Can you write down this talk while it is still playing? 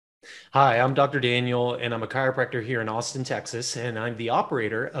Hi, I'm Dr. Daniel, and I'm a chiropractor here in Austin, Texas, and I'm the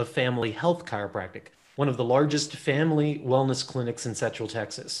operator of Family Health Chiropractic, one of the largest family wellness clinics in Central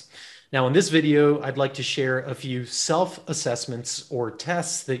Texas. Now, in this video, I'd like to share a few self-assessments or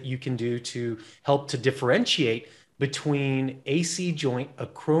tests that you can do to help to differentiate between AC joint,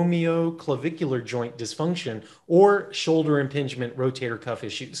 acromioclavicular joint dysfunction, or shoulder impingement rotator cuff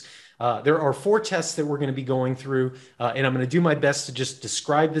issues. There are four tests that we're going to be going through, and I'm going to do my best to just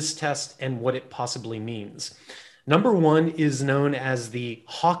describe this test and what it possibly means. Number one is known as the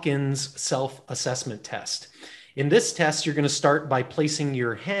Hawkins self-assessment test. In this test, you're going to start by placing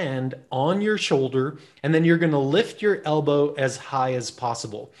your hand on your shoulder, and then you're going to lift your elbow as high as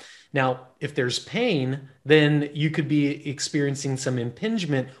possible. Now, if there's pain, then you could be experiencing some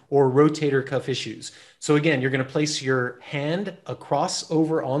impingement or rotator cuff issues. So again, you're going to place your hand across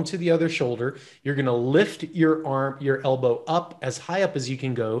over onto the other shoulder. You're going to lift your arm, your elbow up as high up as you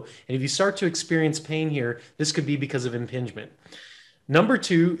can go. And if you start to experience pain here, this could be because of impingement. Number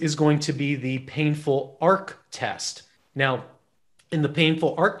two is going to be the painful arc test. Now, in the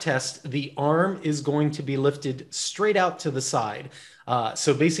painful arc test, the arm is going to be lifted straight out to the side.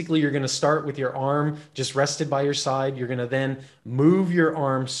 So basically, you're going to start with your arm just rested by your side. You're going to then move your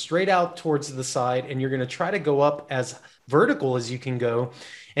arm straight out towards the side, and you're going to try to go up as vertical as you can go.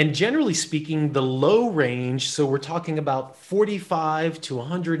 And generally speaking, the low range, so we're talking about 45 to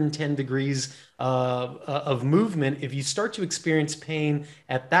 110 degrees of movement. If you start to experience pain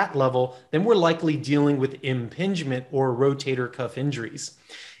at that level, then we're likely dealing with impingement or rotator cuff injuries.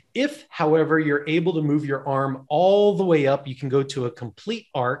 If, however, you're able to move your arm all the way up, you can go to a complete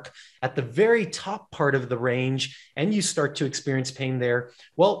arc at the very top part of the range, and you start to experience pain there.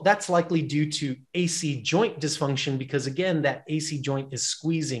 Well, that's likely due to AC joint dysfunction because, again, that AC joint is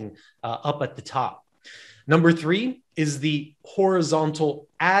squeezing up at the top. Number three is the horizontal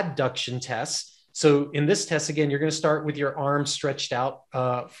adduction test. So in this test, again, you're going to start with your arm stretched out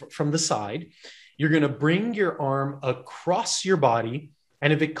from the side. You're going to bring your arm across your body.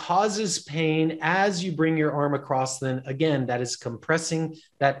 And if it causes pain as you bring your arm across, then again, that is compressing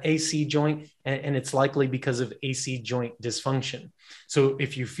that AC joint, and it's likely because of AC joint dysfunction. So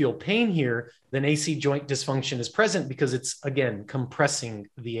if you feel pain here, then AC joint dysfunction is present because it's, again, compressing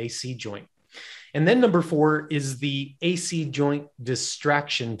the AC joint. And then number four is the AC joint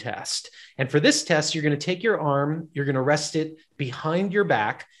distraction test. And for this test, you're going to take your arm, you're going to rest it behind your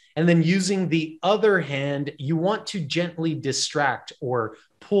back, and then using the other hand, you want to gently distract or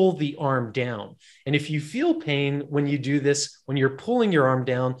pull the arm down. And if you feel pain when you do this, when you're pulling your arm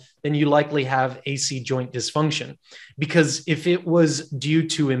down, then you likely have AC joint dysfunction. Because if it was due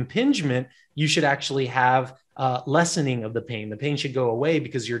to impingement, you should actually have lessening of the pain. The pain should go away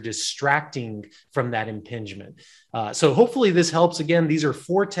because you're distracting from that impingement. So hopefully this helps. Again, these are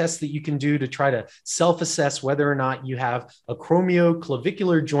four tests that you can do to try to self-assess whether or not you have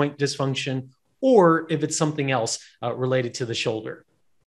acromioclavicular joint dysfunction or if it's something else related to the shoulder.